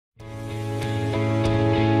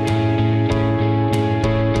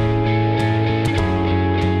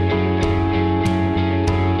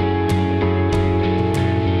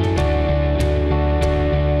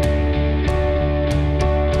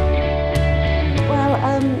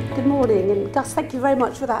Good morning, and Gus, thank you very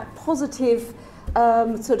much for that positive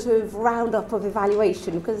sort of roundup of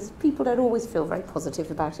evaluation, because people don't always feel very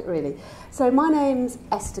positive about it, really. So my name's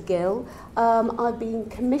Esther Gill. I've been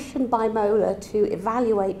commissioned by MOLA to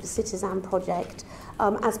evaluate the CITiZAN project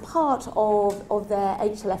as part of their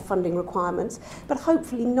HLF funding requirements, but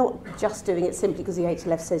hopefully not just doing it simply because the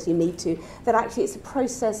HLF says you need to, that actually it's a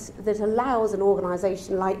process that allows an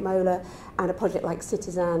organisation like MOLA and a project like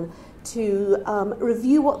CITiZAN to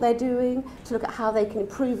review what they're doing, to look at how they can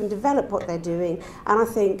improve and develop what they're doing, and I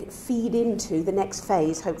think feed into the next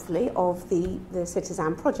phase, hopefully, of the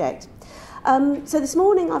CITiZAN project. So this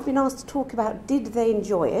morning I've been asked to talk about did they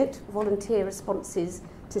enjoy it, volunteer responses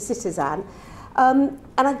to CITiZAN. And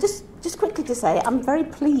I just quickly to say, I'm very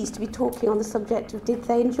pleased to be talking on the subject of did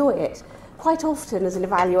they enjoy it. Quite often as an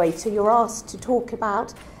evaluator you're asked to talk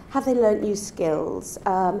about have they learnt new skills,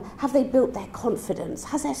 have they built their confidence,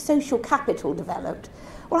 has their social capital developed?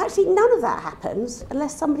 Well, actually none of that happens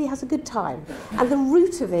unless somebody has a good time. And the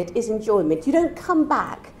root of it is enjoyment. You don't come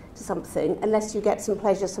back to something unless you get some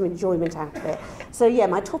pleasure, some enjoyment out of it. So yeah,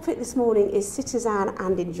 my topic this morning is CITiZAN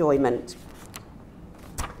and enjoyment.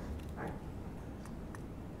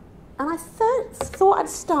 And I thought I'd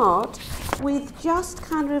start with just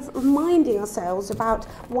kind of reminding ourselves about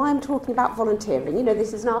why I'm talking about volunteering. You know,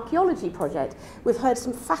 this is an archaeology project. We've heard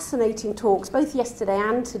some fascinating talks, both yesterday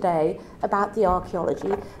and today, about the archaeology.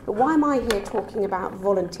 But why am I here talking about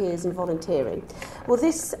volunteers and volunteering? Well,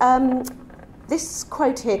 this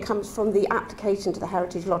quote here comes from the application to the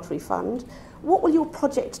Heritage Lottery Fund. What will your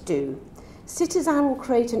project do? CITiZAN will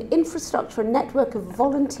create an infrastructure and network of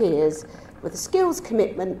volunteers with a skills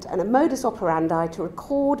commitment and a modus operandi to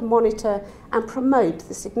record, monitor and promote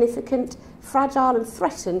the significant, fragile and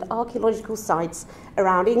threatened archaeological sites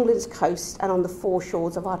around England's coast and on the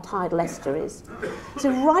foreshores of our tidal estuaries. So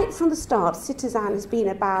right from the start, CITiZAN has been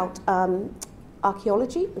about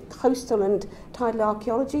archaeology, coastal and tidal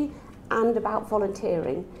archaeology, and about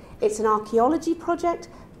volunteering. It's an archaeology project,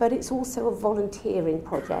 but it's also a volunteering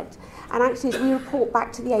project. And actually, as we report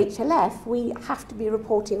back to the HLF, we have to be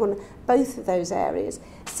reporting on both of those areas.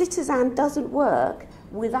 CITiZAN doesn't work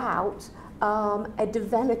without a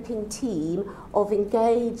developing team of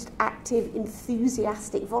engaged, active,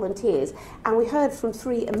 enthusiastic volunteers. And we heard from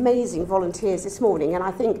 3 amazing volunteers this morning, and I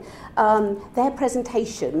think their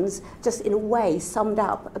presentations just in a way summed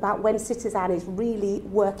up about when CITiZAN is really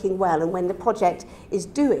working well and when the project is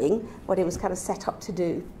doing what it was kind of set up to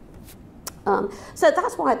do. So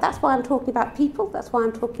that's why I'm talking about people, that's why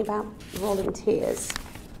I'm talking about volunteers.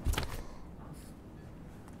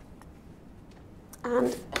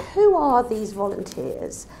 And who are these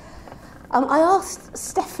volunteers? I asked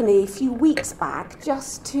Stephanie a few weeks back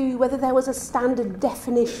just to whether there was a standard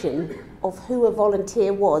definition of who a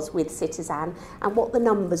volunteer was with CITiZAN and what the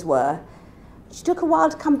numbers were. She took a while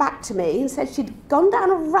to come back to me and said she'd gone down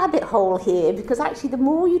a rabbit hole here, because actually the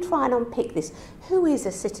more you try and unpick this, who is a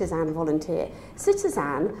CITiZAN volunteer?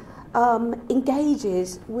 CITiZAN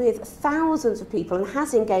engages with thousands of people and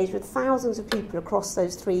has engaged with thousands of people across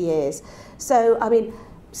those 3 years. So, I mean,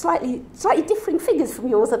 slightly differing figures from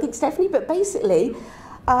yours, I think, Stephanie, but basically,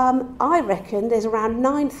 I reckon there's around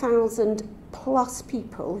 9,000 plus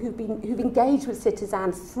people who've engaged with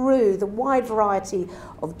CITiZAN through the wide variety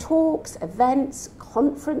of talks, events,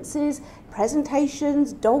 conferences,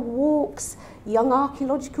 presentations, dog walks, young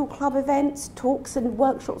archaeological club events, talks and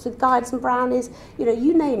workshops with guides and brownies. You know,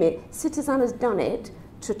 you name it, CITiZAN has done it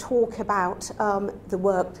to talk about the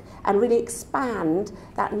work and really expand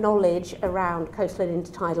that knowledge around coastal and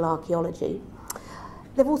intertidal archaeology.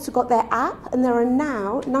 They've also got their app, and there are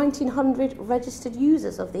now 1,900 registered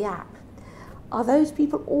users of the app. Are those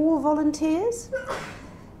people all volunteers?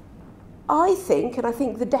 I think, and I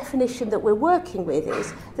think the definition that we're working with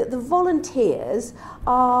is that the volunteers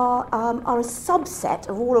are a subset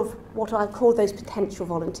of all of what I call those potential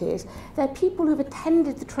volunteers. They're people who've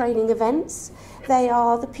attended the training events. They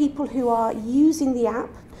are the people who are using the app,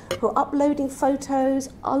 who are uploading photos,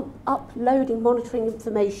 uploading monitoring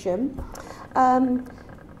information.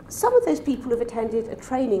 Some of those people who've attended a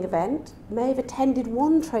training event may have attended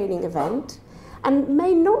one training event and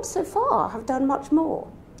may not so far have done much more.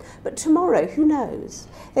 But tomorrow, who knows?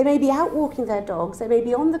 They may be out walking their dogs, they may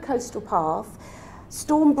be on the coastal path,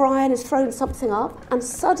 Storm Brian has thrown something up, and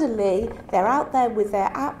suddenly they're out there with their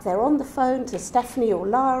app, they're on the phone to Stephanie or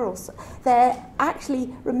Lara, or they're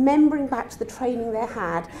actually remembering back to the training they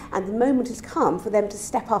had, and the moment has come for them to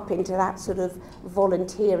step up into that sort of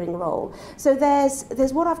volunteering role. So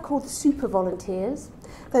there's what I've called the super volunteers.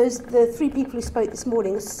 The three people who spoke this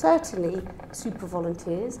morning are certainly super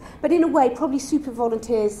volunteers, but in a way, probably super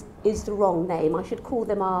volunteers is the wrong name. I should call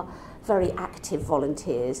them our very active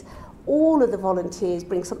volunteers. All of the volunteers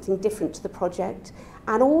bring something different to the project,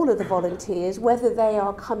 and all of the volunteers, whether they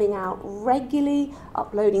are coming out regularly,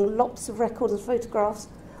 uploading lots of records and photographs,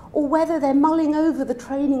 or whether they're mulling over the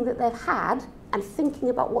training that they've had and thinking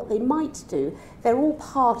about what they might do, they're all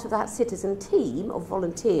part of that CITiZAN team of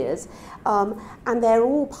volunteers, and they're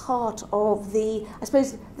all part of the, I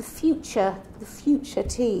suppose, the future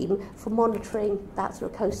team for monitoring that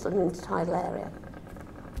sort of coastal and intertidal area.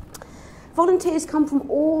 Volunteers come from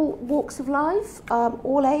all walks of life,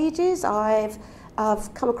 all ages. I've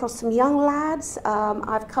come across some young lads.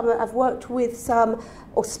 I've worked with some,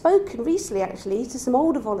 or spoken recently actually, to some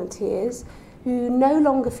older volunteers who no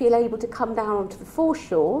longer feel able to come down onto the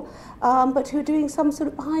foreshore, but who are doing some sort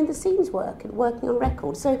of behind-the-scenes work and working on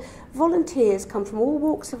records. So volunteers come from all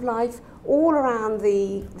walks of life, all around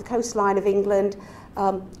the coastline of England,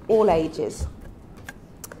 all ages.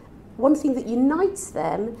 One thing that unites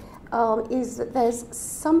them is that there's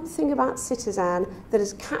something about CITiZAN that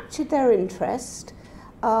has captured their interest,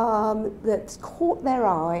 that's caught their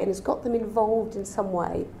eye and has got them involved in some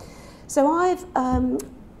way. So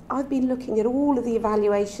I've been looking at all of the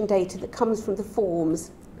evaluation data that comes from the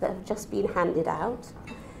forms that have just been handed out,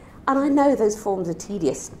 and I know those forms are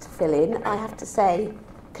tedious to fill in. I have to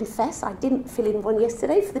confess, I didn't fill in one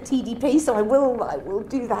yesterday for the TDP, so I will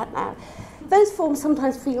do that now. Those forms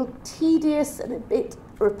sometimes feel tedious and a bit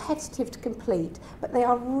repetitive to complete, but they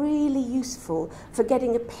are really useful for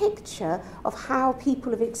getting a picture of how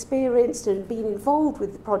people have experienced and been involved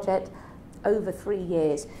with the project over 3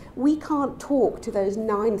 years. We can't talk to those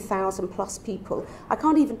 9,000 plus people. I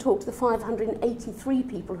can't even talk to the 583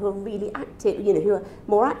 people who are really active, who are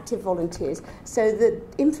more active volunteers. So the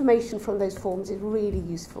information from those forms is really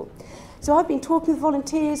useful. So I've been talking with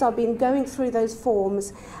volunteers, I've been going through those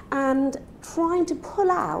forms and trying to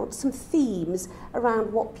pull out some themes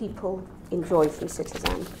around what people enjoy from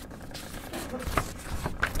CITiZAN.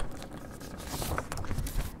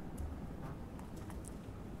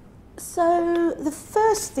 So the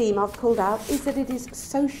first theme I've pulled out is that it is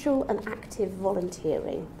social and active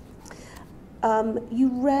volunteering. You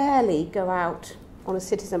rarely go out on a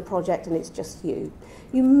CITiZAN project and it's just you.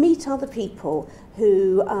 You meet other people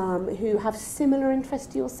who have similar interests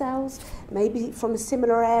to yourselves, maybe from a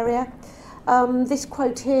similar area. This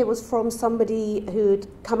quote here was from somebody who'd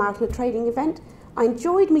come out on a training event. I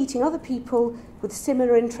enjoyed meeting other people with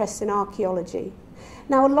similar interests in archaeology.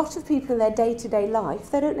 Now, a lot of people in their day-to-day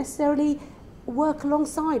life, they don't necessarily work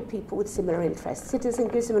alongside people with similar interests.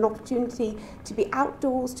 CITiZAN gives them an opportunity to be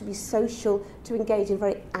outdoors, to be social, to engage in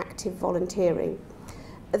very active volunteering.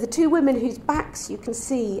 The two women whose backs you can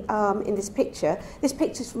see in this picture is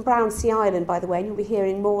from Brownsea Island, by the way, and you'll be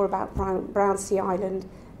hearing more about Brownsea Island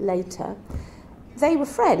later. They were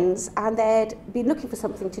friends and they'd been looking for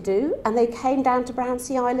something to do, and they came down to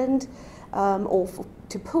Brownsea Island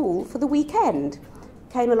to Poole for the weekend.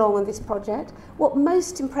 Came along on this project. What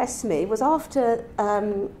most impressed me was after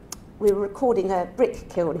we were recording a brick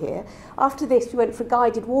kiln here, after this we went for a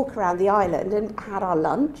guided walk around the island and had our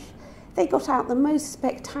lunch. They got out the most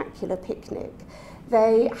spectacular picnic.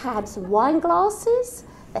 They had some wine glasses,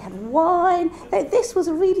 they had wine. This was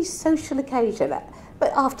a really social occasion.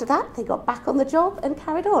 But after that, they got back on the job and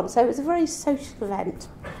carried on. So it was a very social event.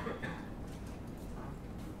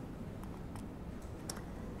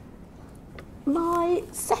 My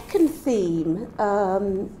second theme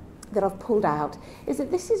that I've pulled out is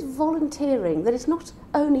that this is volunteering, that it's not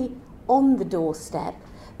only on the doorstep,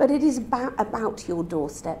 but it is about your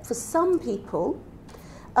doorstep. For some people,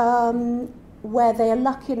 where they are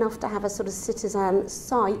lucky enough to have a sort of CITiZAN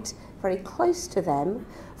site very close to them,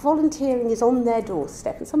 volunteering is on their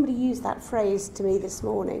doorstep. And somebody used that phrase to me this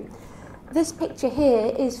morning. This picture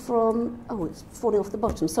here is from, it's falling off the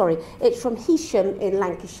bottom, sorry. It's from Heysham in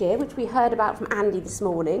Lancashire, which we heard about from Andy this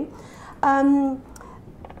morning.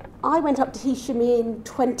 I went up to Heysham in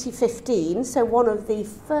 2015, so one of the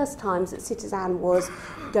first times that CITiZAN was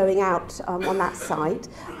going out on that site.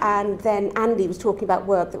 And then Andy was talking about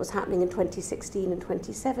work that was happening in 2016 and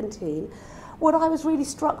 2017. what I was really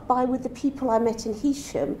struck by with the people I met in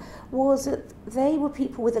Heysham was that they were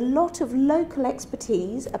people with a lot of local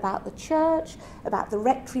expertise about the church, about the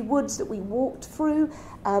rectory woods that we walked through,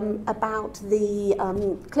 about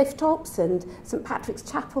the cliff tops and St Patrick's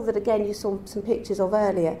Chapel that again you saw some pictures of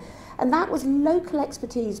earlier. And that was local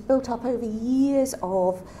expertise built up over years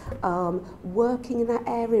of working in that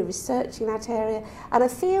area, researching that area. And I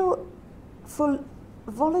feel for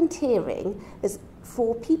volunteering, is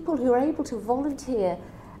for people who are able to volunteer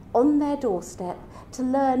on their doorstep to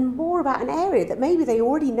learn more about an area that maybe they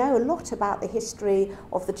already know a lot about the history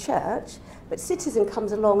of the church, but CITiZAN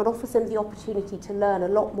comes along and offers them the opportunity to learn a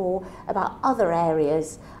lot more about other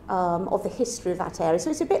areas of the history of that area.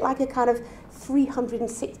 So it's a bit like a kind of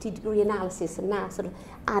 360-degree analysis and now sort of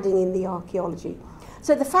adding in the archaeology.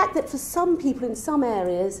 So the fact that for some people in some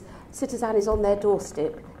areas, CITiZAN is on their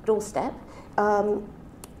doorstep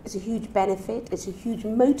it's a huge benefit, it's a huge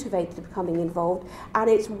motivator to becoming involved, and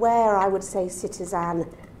it's where I would say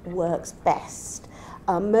CITiZAN works best.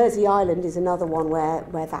 Mersey Island is another one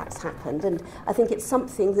where that's happened, and I think it's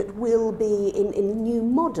something that will be in a new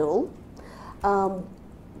model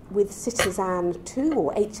with CITiZAN 2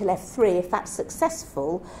 or HLF 3, if that's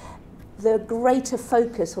successful, the greater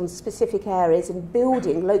focus on specific areas and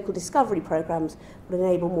building local discovery programs will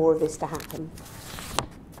enable more of this to happen.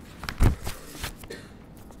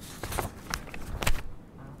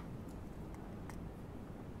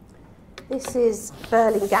 This is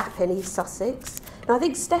Burling Gap in East Sussex. And I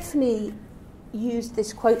think Stephanie used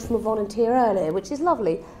this quote from a volunteer earlier, which is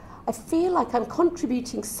lovely. I feel like I'm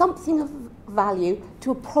contributing something of value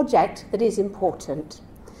to a project that is important.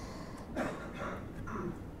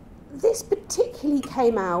 This particularly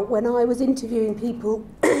came out when I was interviewing people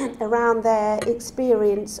around their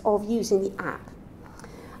experience of using the app.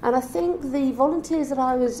 And I think the volunteers that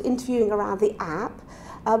I was interviewing around the app,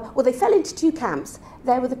 well, they fell into two camps.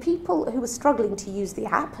 There were the people who were struggling to use the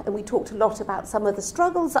app, and we talked a lot about some of the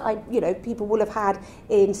struggles that people will have had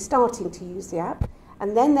in starting to use the app.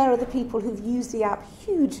 And then there are the people who've used the app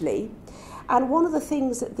hugely. And one of the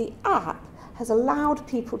things that the app has allowed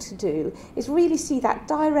people to do is really see that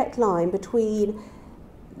direct line between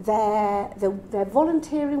their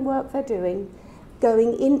volunteering work they're doing,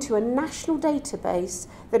 going into a national database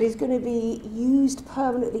that is going to be used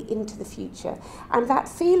permanently into the future. And that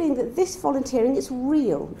feeling that this volunteering is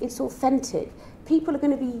real, it's authentic. People are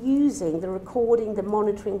going to be using the recording, the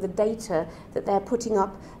monitoring, the data that they're putting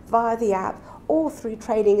up via the app or through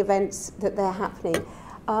training events that they're happening.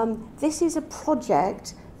 This is a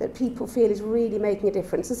project that people feel is really making a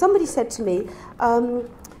difference. And somebody said to me that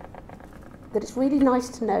it's really nice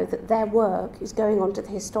to know that their work is going onto the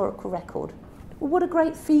historical record. Well, what a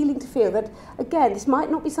great feeling to feel that, again, this might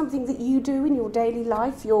not be something that you do in your daily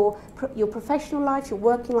life, your professional life, your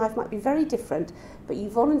working life might be very different, but you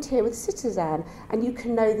volunteer with CITiZAN and you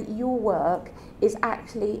can know that your work is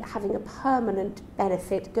actually having a permanent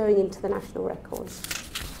benefit going into the national records.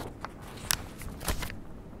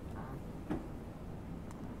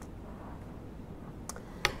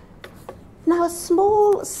 Now, a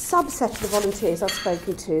small subset of the volunteers I've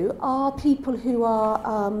spoken to are people who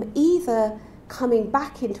are either coming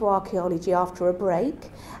back into archaeology after a break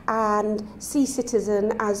and see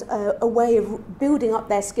CITiZAN as a way of building up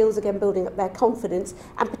their skills again, building up their confidence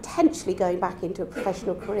and potentially going back into a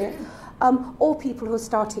professional career, or people who are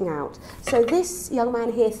starting out. So this young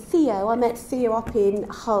man here, Theo, I met Theo up in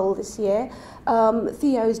Hull this year.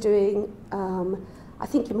 Theo's doing, I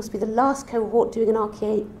think it must be the last cohort doing an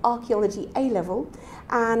archaeology A-level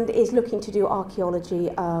and is looking to do archaeology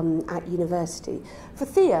at university. For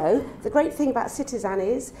Theo, the great thing about CITiZAN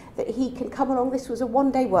is that he can come along, this was a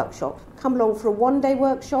one-day workshop, come along for a one-day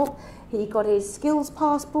workshop, he got his skills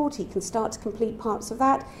passport, he can start to complete parts of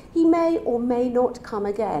that. He may or may not come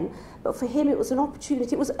again, but for him it was an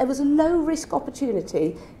opportunity, it was a low-risk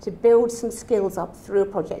opportunity to build some skills up through a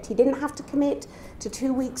project. He didn't have to commit to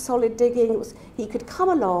 2 weeks solid digging, he could come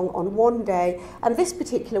along on one day, and this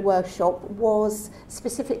particular workshop was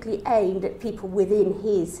specifically aimed at people within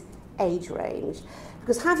his age range.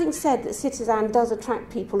 Because having said that CITiZAN does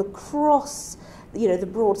attract people across the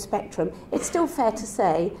broad spectrum, it's still fair to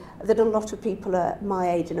say that a lot of people are my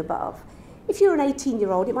age and above. If you're an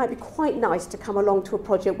 18-year-old, it might be quite nice to come along to a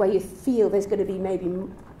project where you feel there's going to be maybe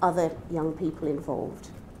other young people involved.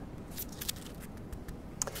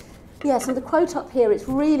 Yes, and the quote up here, it's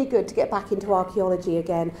really good to get back into archaeology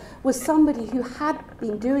again, was somebody who had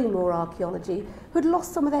been doing more archaeology, who had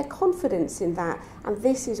lost some of their confidence in that, and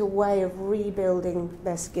this is a way of rebuilding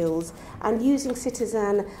their skills and using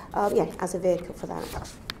CITiZAN as a vehicle for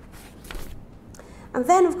that. And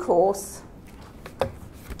then, of course,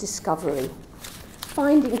 discovery.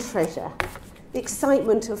 finding treasure, the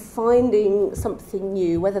excitement of finding something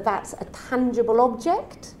new, whether that's a tangible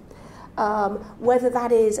object, whether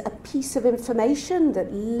that is a piece of information that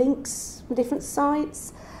links different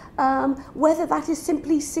sites, whether that is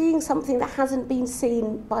simply seeing something that hasn't been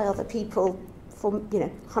seen by other people for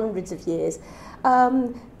hundreds of years.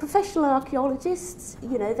 Professional archaeologists,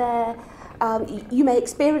 you may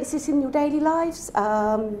experience this in your daily lives.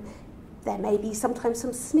 There may be sometimes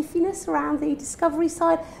some sniffiness around the discovery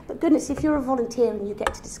side, but goodness, if you're a volunteer and you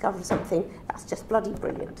get to discover something, that's just bloody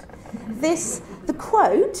brilliant. The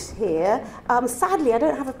quote here, sadly I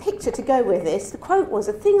don't have a picture to go with this. The quote was,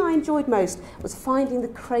 "The thing I enjoyed most was finding the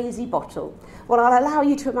crazy bottle." Well, I'll allow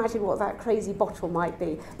you to imagine what that crazy bottle might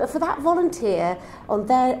be. But for that volunteer, on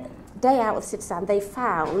their day out with CITiZAN, they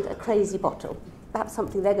found a crazy bottle. That's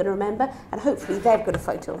something they're going to remember, and hopefully they've got a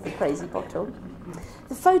photo of the crazy bottle.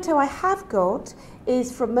 The photo I have got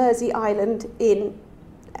is from Mersey Island in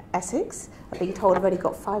Essex. I've been told I've only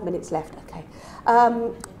got 5 minutes left. Okay.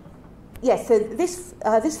 Yes, so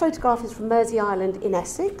this photograph is from Mersey Island in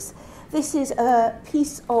Essex. This is a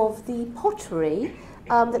piece of the pottery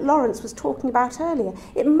that Lawrence was talking about earlier.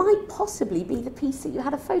 It might possibly be the piece that you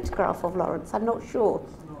had a photograph of, Lawrence. I'm not sure.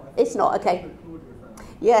 It's not, okay.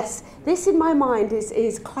 Yes, this in my mind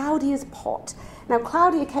is Claudia's pot. Now,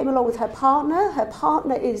 Claudia came along with her partner. Her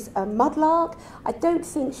partner is a mudlark. I don't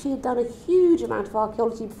think she had done a huge amount of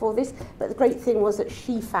archaeology before this, but the great thing was that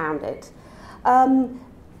she found it.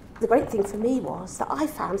 The great thing for me was that I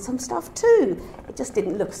found some stuff too. It just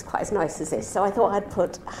didn't look quite as nice as this, so I thought I'd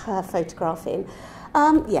put her photograph in.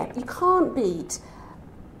 Yeah, you can't beat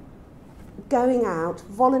going out,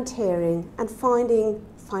 volunteering, and finding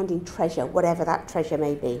treasure, whatever that treasure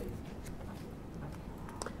may be.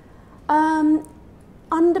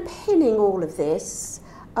 Underpinning all of this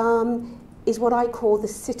is what I call the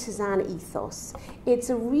CITiZAN ethos. It's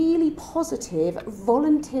a really positive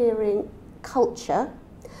volunteering culture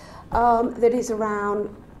that is around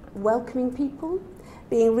welcoming people,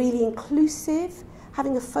 being really inclusive,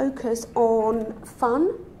 having a focus on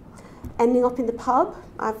fun, ending up in the pub.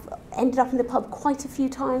 I've ended up in the pub quite a few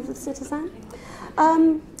times with CITiZAN.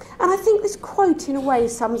 And I think this quote in a way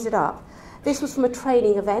sums it up. This was from a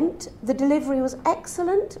training event. The delivery was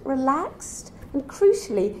excellent, relaxed, and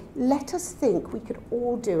crucially, let us think we could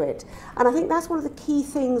all do it. And I think that's one of the key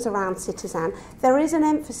things around CITiZAN. There is an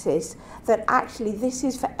emphasis that actually this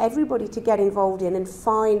is for everybody to get involved in and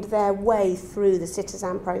find their way through the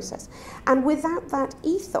CITiZAN process. And without that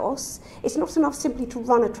ethos, it's not enough simply to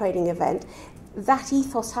run a training event. That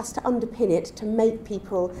ethos has to underpin it to make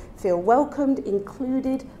people feel welcomed,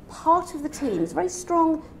 included, part of the team. It's a very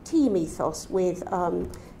strong team ethos with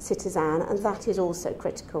CITiZAN, and that is also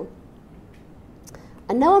critical.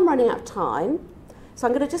 I know I'm running out of time, so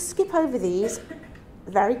I'm going to just skip over these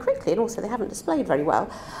very quickly, and also they haven't displayed very well.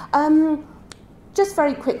 Just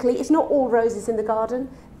very quickly, it's not all roses in the garden.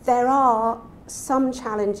 There are some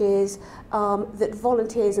challenges that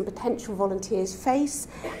volunteers and potential volunteers face,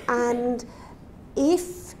 and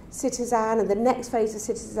if CITiZAN and the next phase of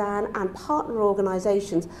CITiZAN and partner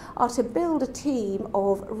organisations are to build a team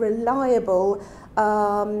of reliable,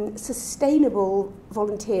 sustainable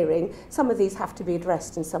volunteering, some of these have to be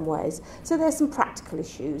addressed in some ways. So there's some practical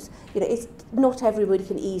issues. It's not everybody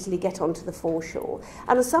can easily get onto the foreshore.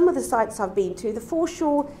 And on some of the sites I've been to, the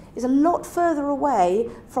foreshore is a lot further away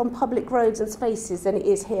from public roads and spaces than it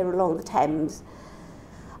is here along the Thames.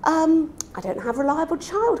 I don't have reliable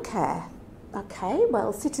childcare. Okay,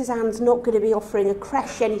 well, CITiZAN's not going to be offering a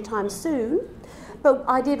creche anytime soon, but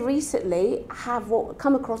I did recently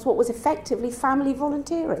come across what was effectively family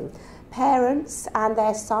volunteering. Parents and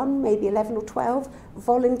their son, maybe 11 or 12,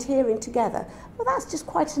 volunteering together. Well, that's just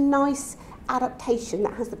quite a nice adaptation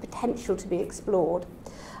that has the potential to be explored.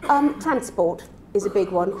 Transport is a big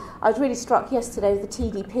one. I was really struck yesterday with the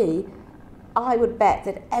TDP. I would bet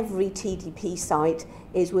that every TDP site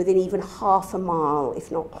is within even half a mile,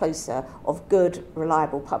 if not closer, of good,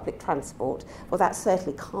 reliable public transport. Well, that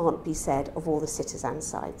certainly can't be said of all the CITiZAN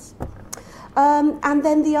sites. And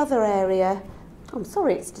then the other area, I'm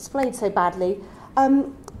sorry it's displayed so badly,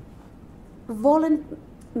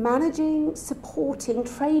 managing, supporting,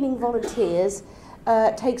 training volunteers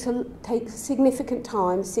takes significant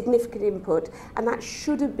time, significant input, and that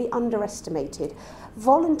shouldn't be underestimated.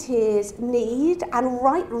 Volunteers need, and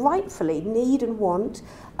rightfully need and want,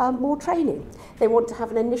 more training. They want to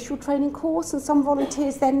have an initial training course, and some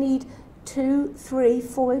volunteers then need 2, 3,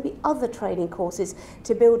 4, maybe other training courses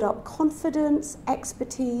to build up confidence,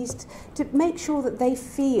 expertise, to make sure that they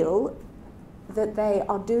feel that they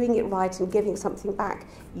are doing it right and giving something back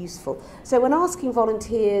useful. So when asking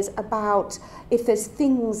volunteers about if there's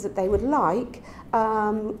things that they would like,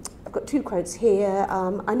 I've got 2 quotes here.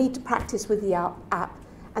 I need to practice with the app,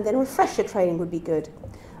 and then refresher training would be good.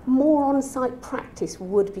 More on-site practice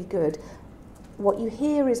would be good. What you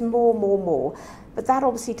hear is more, but that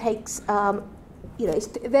obviously takes, you know,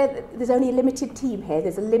 there's only a limited team here,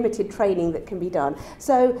 there's a limited training that can be done.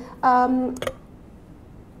 So,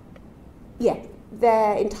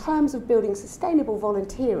 yeah, in terms of building sustainable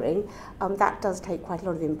volunteering, that does take quite a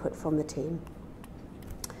lot of input from the team.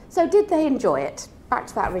 So did they enjoy it? Back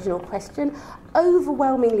to that original question.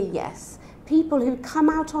 Overwhelmingly, yes. People who come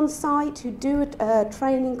out on site, who do a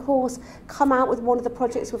training course, come out with one of the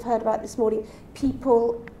projects we've heard about this morning.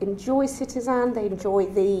 People enjoy CITiZAN, they enjoy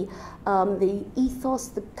the ethos,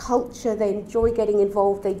 the culture, they enjoy getting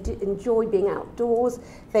involved, they enjoy being outdoors,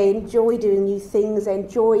 they enjoy doing new things, they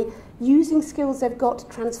enjoy using skills they've got,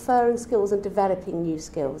 transferring skills and developing new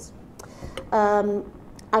skills.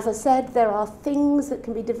 As I said, there are things that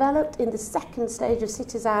can be developed in the second stage of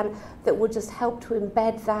CITiZAN that will just help to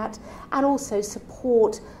embed that and also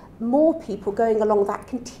support more people going along that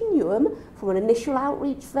continuum from an initial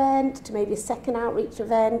outreach event to maybe a second outreach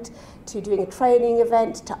event to doing a training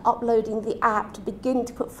event to uploading the app to begin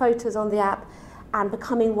to put photos on the app and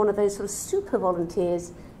becoming one of those sort of super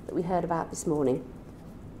volunteers that we heard about this morning.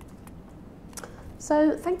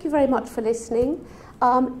 So thank you very much for listening.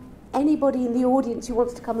 Anybody in the audience who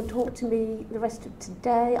wants to come and talk to me the rest of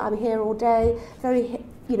today, I'm here all day,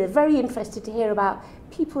 very interested to hear about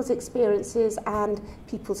people's experiences and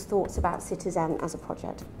people's thoughts about CITiZAN as a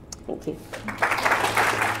project. Thank you.